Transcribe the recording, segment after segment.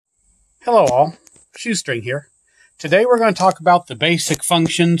Hello all, Shoestring here. Today we're going to talk about the basic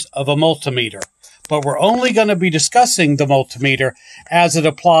functions of a multimeter, but we're only going to be discussing the multimeter as it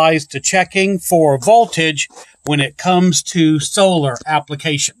applies to checking for voltage when it comes to solar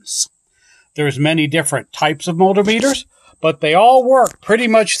applications. There's many different types of multimeters, but they all work pretty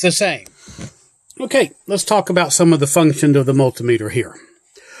much the same. Okay, let's talk about some of the functions of the multimeter here.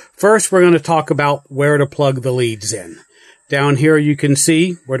 First, we're going to talk about where to plug the leads in. Down here, you can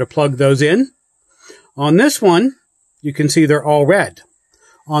see where to plug those in. On this one, you can see they're all red.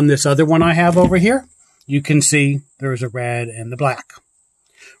 On this other one I have over here, you can see there's a red and the black.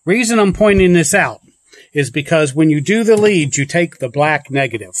 Reason I'm pointing this out is because when you do the leads, you take the black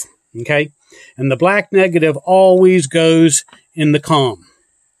negative, okay? And the black negative always goes in the COM,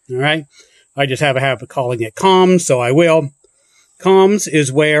 all right? I just have a habit of calling it COMs, so I will. COMs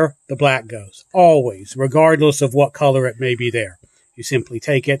is where the black goes, always, regardless of what color it may be there. You simply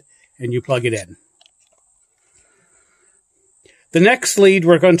take it and you plug it in. The next lead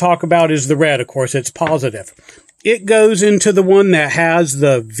we're going to talk about is the red. Of course, it's positive. It goes into the one that has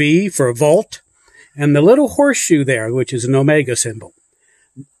the V for volt and the little horseshoe there, which is an omega symbol.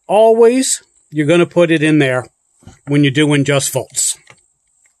 Always, you're going to put it in there when you're doing just volts.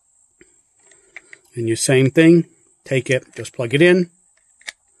 And your same thing. Take it, just plug it in.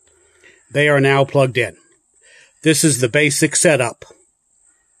 They are now plugged in. This is the basic setup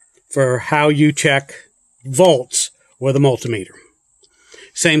for how you check volts with a multimeter.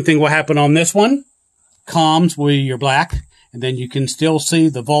 Same thing will happen on this one. COMs will be your black, and then you can still see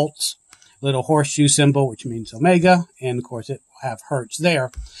the volts, little horseshoe symbol, which means omega, and of course it will have hertz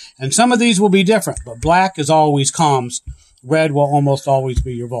there. And some of these will be different, but black is always COMs. Red will almost always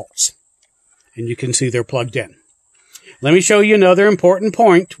be your volts. And you can see they're plugged in. Let me show you another important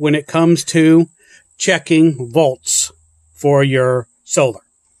point when it comes to checking volts for your solar.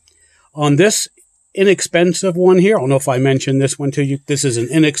 On this inexpensive one here, I don't know if I mentioned this one to you. This is an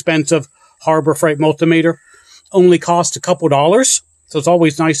inexpensive Harbor Freight multimeter. Only costs a couple dollars. So it's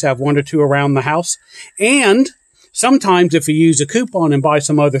always nice to have one or two around the house. And sometimes if you use a coupon and buy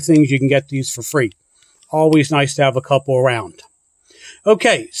some other things, you can get these for free. Always nice to have a couple around.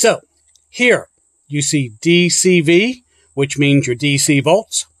 Okay, so here you see DCV, which means your DC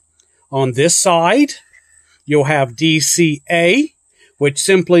volts. On this side, you'll have DCA, which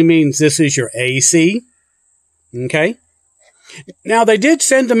simply means this is your AC. Okay? Now, they did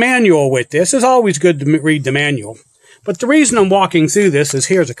send a manual with this. It's always good to read the manual. But the reason I'm walking through this is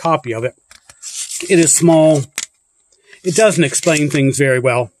here's a copy of it. It is small. It doesn't explain things very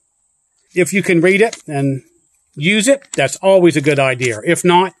well. If you can read it and use it, that's always a good idea. If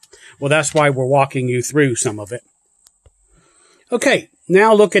not, well, that's why we're walking you through some of it. Okay,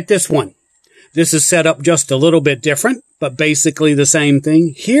 now look at this one. This is set up just a little bit different, but basically the same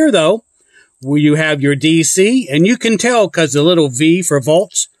thing. Here, though, where you have your DC, and you can tell because the little V for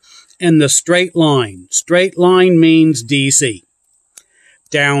volts and the straight line. Straight line means DC.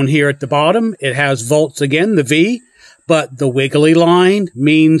 Down here at the bottom, it has volts again, the V, but the wiggly line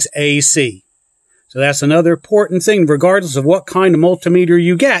means AC. So that's another important thing, regardless of what kind of multimeter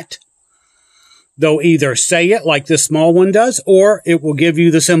you get. They'll either say it like this small one does, or it will give you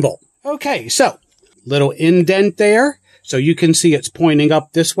the symbol. Okay, so little indent there. So you can see it's pointing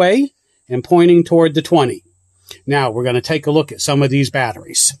up this way and pointing toward the 20. Now we're going to take a look at some of these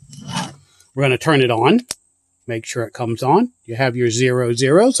batteries. We're going to turn it on. Make sure it comes on. You have your 0,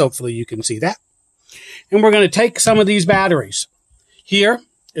 0s. Hopefully you can see that. And we're going to take some of these batteries. Here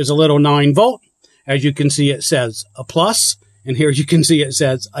is a little 9 volt. As you can see, it says a plus. And here you can see it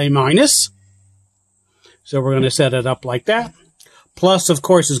says a minus. So we're going to set it up like that. Plus, of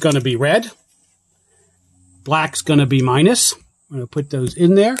course, is going to be red. Black's going to be minus. I'm going to put those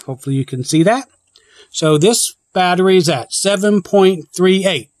in there. Hopefully you can see that. So this battery is at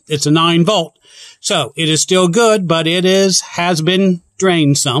 7.38. It's a 9 volt. So it is still good, but it has been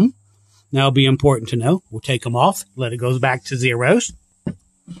drained some. That'll be important to know. We'll take them off. Let it go back to zeros.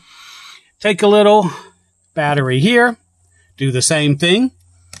 Take a little battery here. Do the same thing.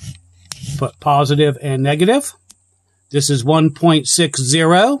 Put positive and negative. This is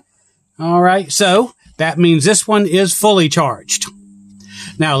 1.60. All right, so that means this one is fully charged.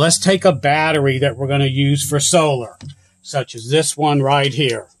 Now, let's take a battery that we're going to use for solar, such as this one right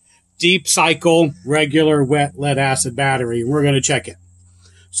here. Deep cycle, regular wet lead acid battery. We're going to check it.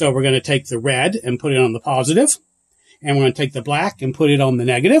 So we're going to take the red and put it on the positive, and we're going to take the black and put it on the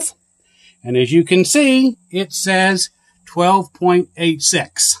negative. And as you can see, it says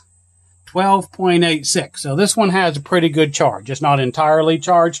 12.86. 12.86. So this one has a pretty good charge. It's not entirely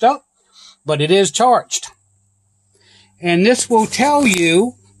charged up, but it is charged. And this will tell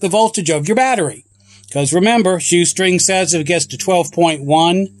you the voltage of your battery. Because remember, shoestring says if it gets to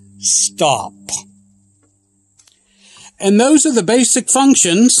 12.1, stop. And those are the basic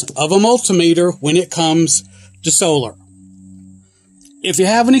functions of a multimeter when it comes to solar. If you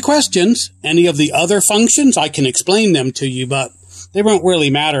have any questions, any of the other functions, I can explain them to you, but they won't really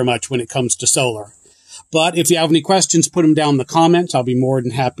matter much when it comes to solar. But if you have any questions, put them down in the comments. I'll be more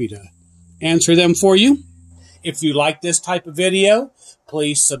than happy to answer them for you. If you like this type of video,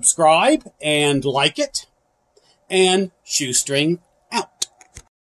 please subscribe and like it. And shoestring